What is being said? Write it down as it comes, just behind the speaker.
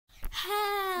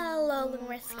Hello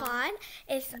Loomer Squad,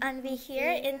 it's aaanyway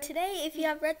here, and today, if you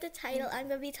have read the title, I'm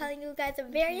going to be telling you guys a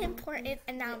very important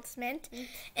announcement.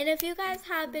 And if you guys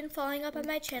have been following up on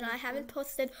my channel, I haven't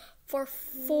posted for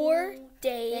 4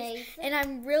 days, and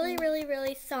I'm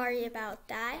really sorry about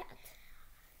that.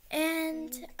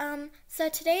 And so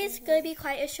today is going to be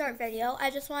quite a short video.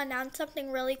 I just want to announce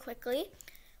something really quickly.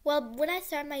 Well, when I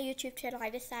started my YouTube channel, I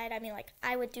decided,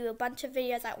 I would do a bunch of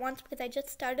videos at once because I just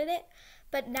started it.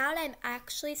 But now that I'm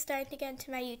actually starting to get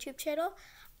into my YouTube channel,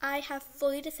 I have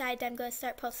fully decided I'm going to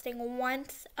start posting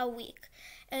once a week.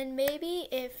 And maybe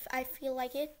if I feel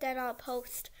like it, then I'll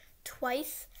post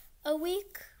twice a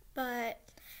week. But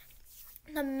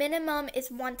the minimum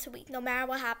is once a week. No matter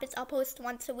what happens, I'll post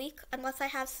once a week unless I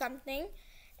have something.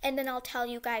 And then I'll tell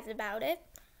you guys about it.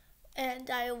 And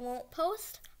I won't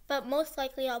post. But most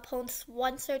likely I'll post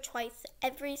once or twice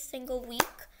every single week.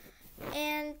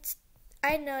 And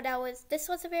I know this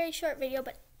was a very short video,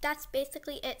 but that's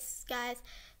basically it, guys.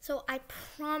 So I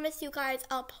promise you guys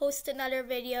I'll post another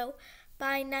video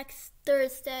by next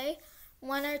Thursday,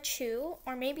 1 or 2,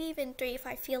 or maybe even 3 if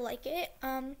I feel like it.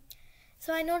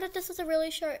 So I know that this was a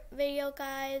really short video,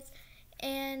 guys,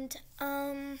 and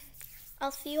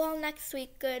I'll see you all next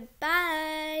week.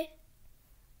 Goodbye.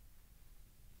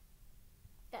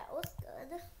 That was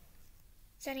good.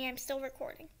 Jenny, I'm still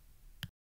recording.